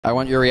I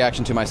want your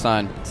reaction to my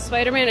sign.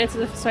 Spider-Man Into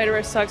the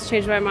Spider-Verse sucks,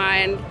 changed my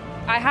mind.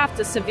 I have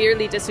to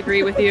severely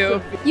disagree with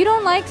you. You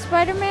don't like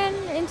Spider-Man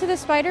Into the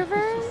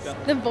Spider-Verse?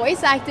 The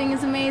voice acting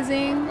is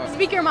amazing.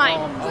 Speak your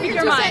mind. Speak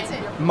your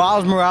mind.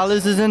 Miles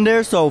Morales is in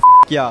there, so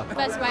yeah.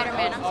 Best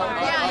Spider-Man, I'm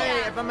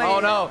sorry.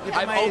 Oh no,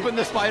 I've opened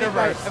the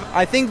Spider-Verse.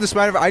 I think the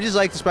Spider-Verse, I just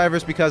like the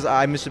Spider-Verse because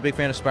I'm just a big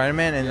fan of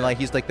Spider-Man and like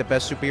he's like the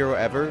best superhero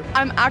ever.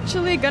 I'm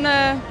actually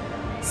gonna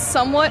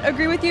somewhat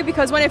agree with you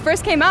because when it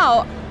first came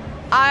out,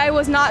 I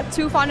was not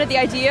too fond of the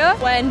idea.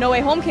 When No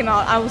Way Home came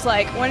out, I was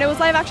like, when it was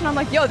live action, I'm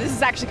like, yo, this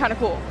is actually kind of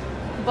cool.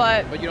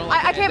 But you don't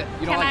like, the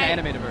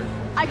animated version?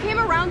 I came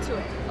around to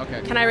it.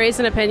 Okay. Can I raise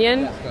an opinion?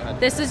 Yes, go ahead.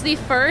 This is the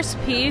first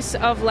piece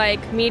of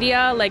like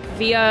media, like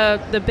via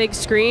the big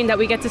screen, that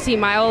we get to see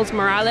Miles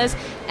Morales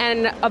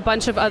and a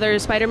bunch of other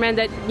Spider-Man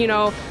that, you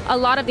know, a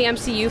lot of the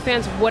MCU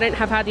fans wouldn't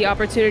have had the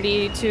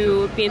opportunity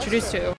to be introduced to.